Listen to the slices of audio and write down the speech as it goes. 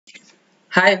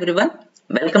Hi everyone,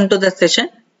 welcome to the session.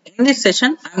 In this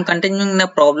session, I am continuing the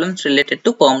problems related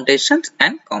to permutations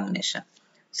and combination.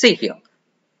 See here,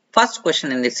 first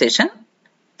question in this session,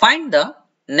 find the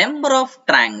number of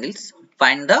triangles,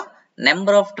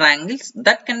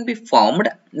 that can be formed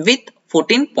with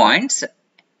 14 points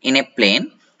in a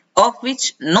plane of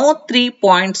which no 3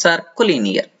 points are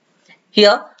collinear.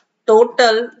 Here,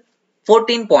 total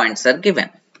 14 points are given.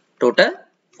 Total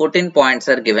 14 points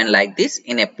are given like this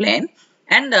in a plane.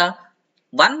 And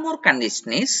one more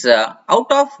condition is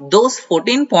out of those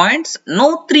 14 points,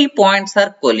 no 3 points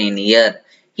are collinear.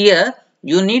 Here,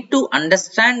 you need to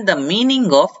understand the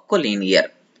meaning of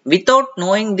collinear. Without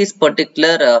knowing this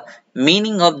particular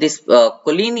meaning of this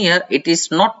collinear, it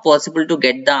is not possible to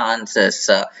get the answers.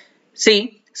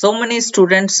 See, so many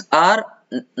students are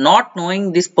not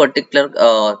knowing this particular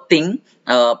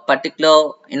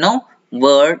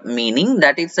word meaning.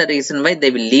 That is the reason why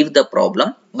they will leave the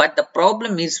problem. But the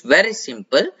problem is very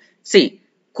simple. See,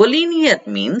 collinear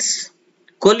means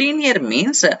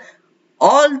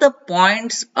all the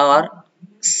points are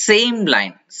same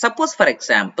line. Suppose for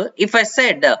example, if I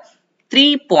said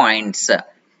 3 points are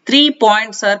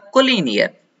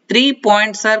collinear. 3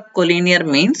 points are collinear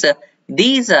means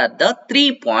these are the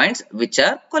 3 points which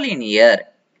are collinear.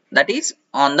 That is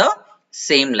on the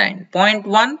same line. Point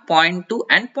 1, point 2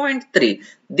 and point 3.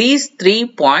 These 3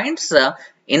 points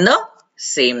in the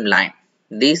same line.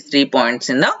 These 3 points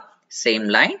in the same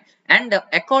line. And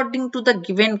according to the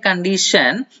given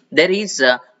condition, there is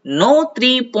no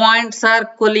 3 points are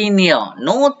collinear.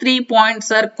 No 3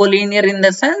 points are collinear in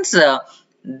the sense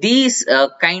these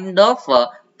kind of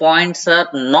points are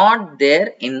not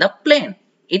there in the plane.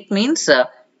 It means,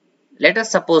 let us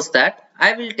suppose that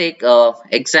I will take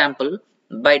example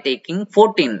by taking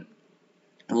 14.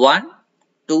 1,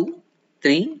 2,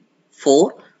 3,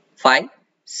 4, 5,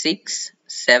 6,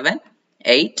 7,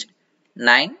 8,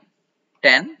 9,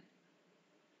 10,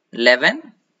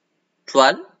 11,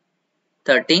 12,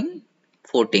 13,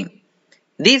 14.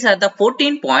 These are the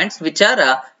 14 points which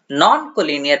are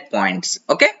non-collinear points.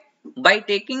 Okay. By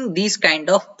taking these kind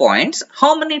of points,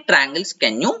 how many triangles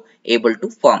can you able to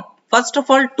form? First of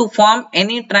all, to form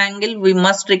any triangle, we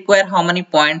must require how many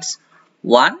points?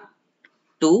 1,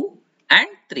 2 and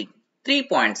 3. 3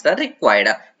 points are required.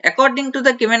 According to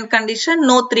the given condition,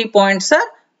 no 3 points are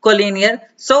collinear.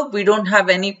 So, we don't have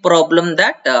any problem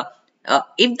that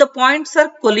if the points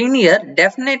are collinear,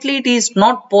 definitely it is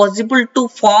not possible to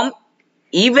form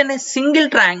even a single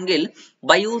triangle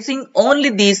by using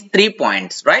only these 3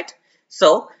 points, right?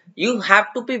 So, you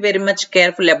have to be very much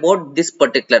careful about this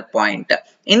particular point.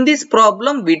 In this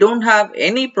problem, we don't have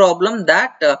any problem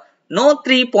that no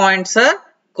 3 points are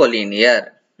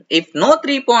collinear. If no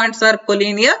 3 points are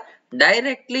collinear,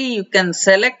 directly you can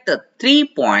select 3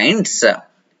 points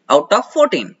out of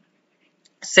 14.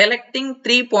 Selecting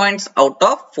 3 points out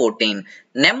of 14.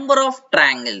 Number of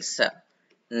triangles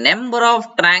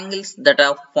that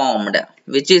are formed,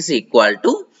 which is equal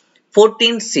to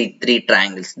 14C3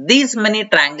 triangles. These many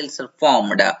triangles are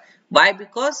formed. Why?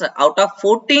 Because out of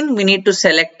 14 we need to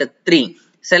select 3.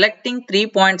 Selecting 3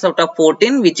 points out of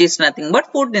 14, which is nothing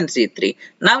but 14C3.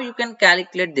 Now you can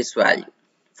calculate this value.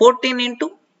 14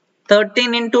 into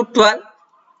 13 into 12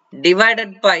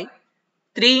 divided by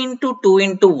 3 into 2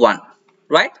 into 1.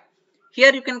 Right?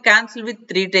 Here you can cancel with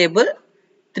 3 table.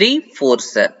 3 4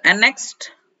 sir. And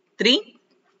next 3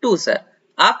 2 sir.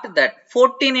 After that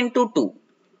 14 into 2.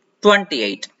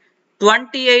 28.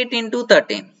 28 into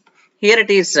 13. Here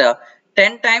it is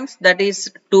 10 times, that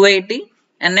is 280.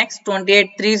 And next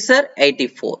 28 3s are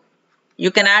 84. You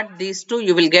can add these two,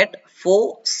 you will get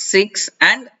 4, 6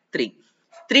 and 3.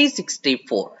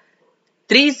 364.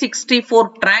 364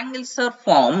 triangles are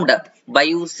formed by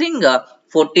using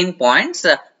 14 points,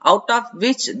 out of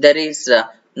which there is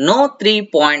no 3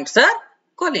 points are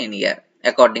collinear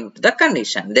according to the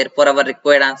condition. Therefore, our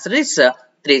required answer is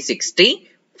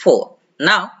 364.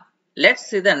 Now, let's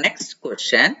see the next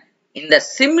question in the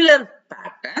similar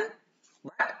pattern,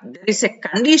 but there is a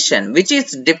condition which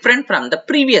is different from the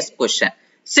previous question.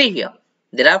 See here,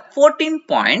 there are 14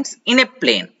 points in a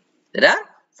plane. There are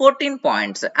 14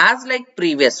 points. As like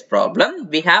previous problem,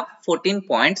 we have 14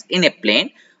 points in a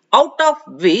plane, out of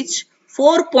which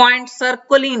 4 points are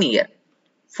collinear.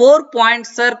 4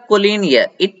 points are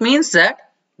collinear. It means that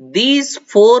these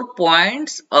 4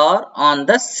 points are on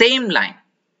the same line.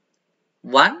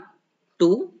 1,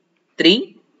 2,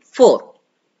 3, 4.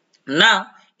 Now,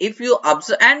 if you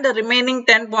observe, and the remaining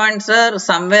 10 points are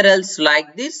somewhere else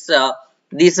like this,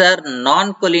 these are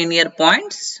non-collinear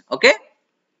points. Okay.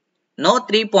 No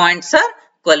 3 points are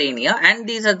collinear, and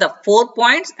these are the 4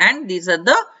 points and these are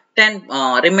the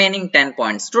remaining 10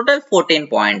 points, total 14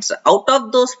 points. Out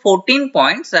of those 14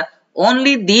 points,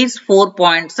 only these 4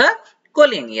 points are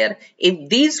collinear. If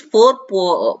these 4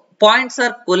 points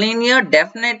are collinear,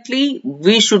 definitely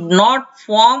we should not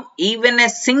form even a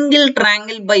single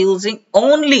triangle by using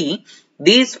only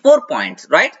these 4 points,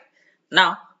 right?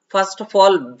 Now, first of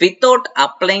all, without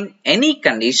applying any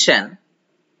condition,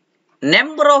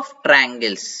 number of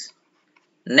triangles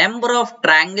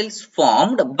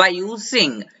formed by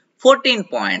using 14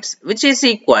 points, which is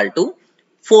equal to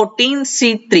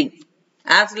 14C3.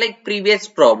 As like previous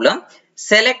problem,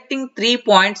 selecting 3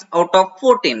 points out of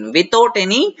 14 without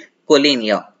any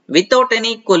collinear. Without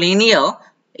any collinear,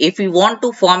 if we want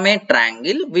to form a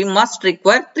triangle, we must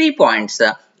require 3 points.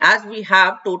 As we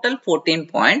have total 14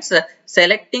 points,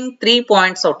 selecting 3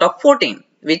 points out of 14,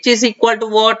 which is equal to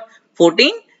what?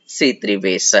 14C3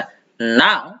 base.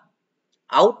 Now,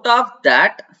 out of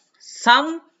that,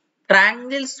 some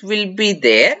triangles will be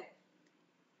there.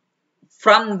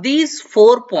 From these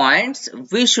 4 points,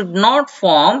 we should not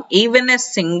form even a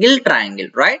single triangle,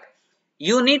 right?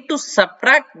 You need to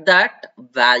subtract that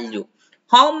value.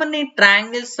 How many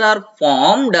triangles are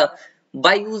formed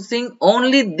by using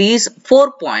only these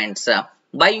 4 points?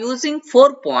 By using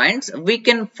 4 points, we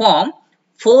can form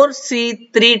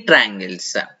 4C3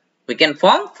 triangles. We can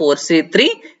form 4C3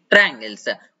 triangles.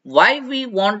 Why we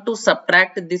want to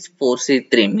subtract this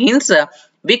 4C3 means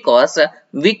because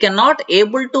we cannot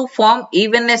able to form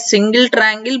even a single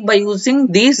triangle by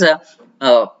using these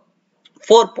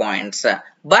 4 points.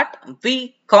 But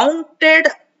we counted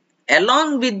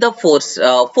along with the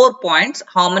 4 points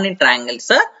how many triangles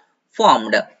are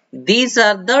formed. These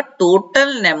are the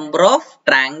total number of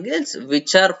triangles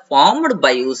which are formed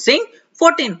by using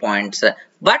 14 points.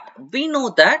 But we know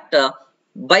that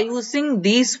by using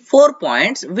these 4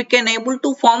 points, we can able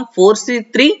to form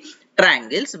 4C3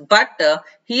 triangles. But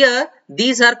here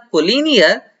these are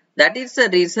collinear. That is the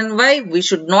reason why we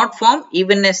should not form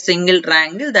even a single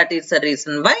triangle. That is the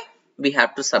reason why we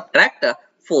have to subtract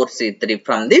 4C3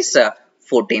 from this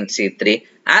 14C3.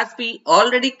 As we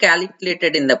already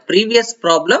calculated in the previous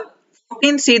problem,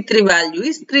 14C3 value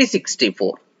is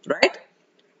 364, right?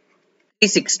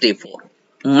 364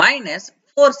 minus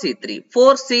 4C3.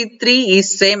 4C3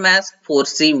 is same as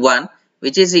 4C1,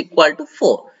 which is equal to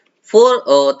 4.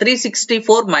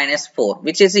 364 minus 4,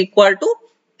 which is equal to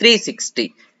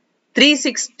 360.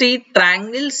 360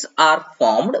 triangles are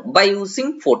formed by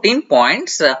using 14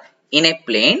 points in a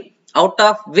plane, out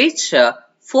of which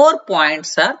 4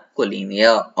 points are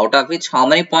collinear. Out of which how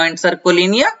many points are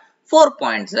collinear? 4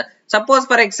 points. Suppose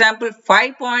for example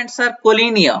 5 points are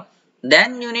collinear,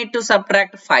 then you need to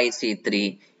subtract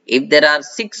 5C3. If there are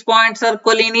 6 points are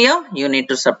collinear, you need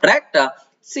to subtract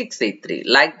 6C3.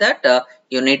 Like that,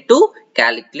 you need to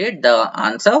calculate the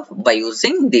answer by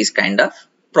using these kind of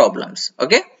problems.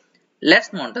 Okay.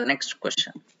 Let's move on to the next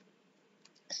question.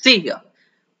 See here.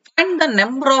 Find the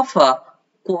number of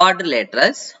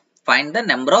quadrilaterals. Find the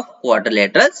number of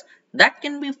quadrilaterals that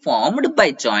can be formed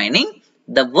by joining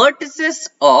the vertices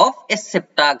of a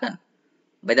septagon.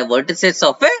 By the vertices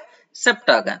of a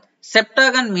septagon.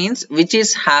 Septagon means which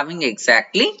is having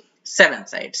exactly 7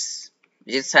 sides.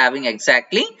 Which is having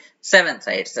exactly 7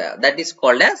 sides. That is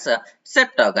called as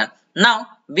septagon. Now,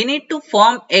 we need to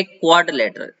form a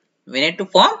quadrilateral. We need to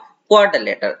form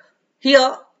quadrilateral.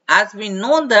 Here, as we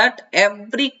know that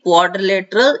every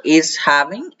quadrilateral is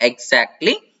having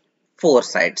exactly 4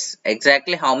 sides.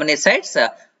 Exactly how many sides?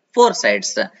 4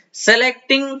 sides.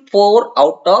 Selecting 4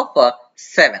 out of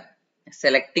 7.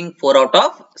 Selecting 4 out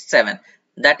of 7.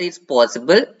 That is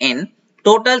possible in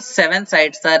total 7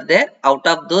 sides are there. Out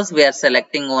of those we are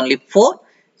selecting only 4.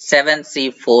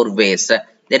 7C4 ways.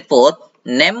 Therefore,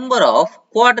 number of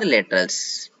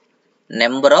quadrilaterals.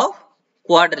 Number of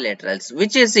quadrilaterals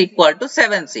which is equal to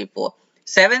 7C4.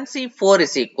 7C4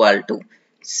 is equal to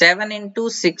 7 into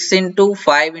 6 into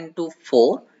 5 into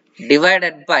 4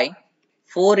 divided by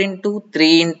 4 into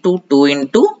 3 into 2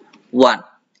 into 1.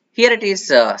 Here it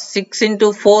is 6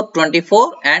 into 4,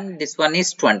 24 and this one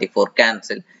is 24,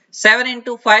 cancel. 7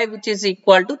 into 5 which is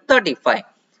equal to 35.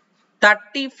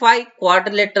 35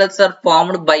 quadrilaterals are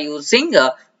formed by using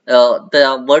the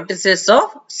vertices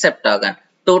of septagon.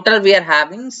 Total we are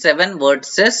having 7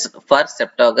 vertices for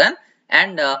septagon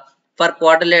and for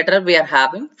quadrilateral we are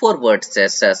having 4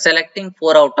 vertices. Selecting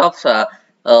 4 out of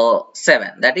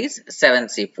 7, that is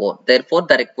 7C4. Therefore,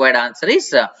 the required answer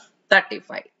is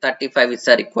 35. 35 is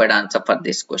the required answer for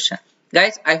this question.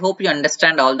 Guys, I hope you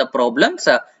understand all the problems.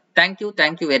 Thank you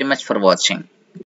very much for watching.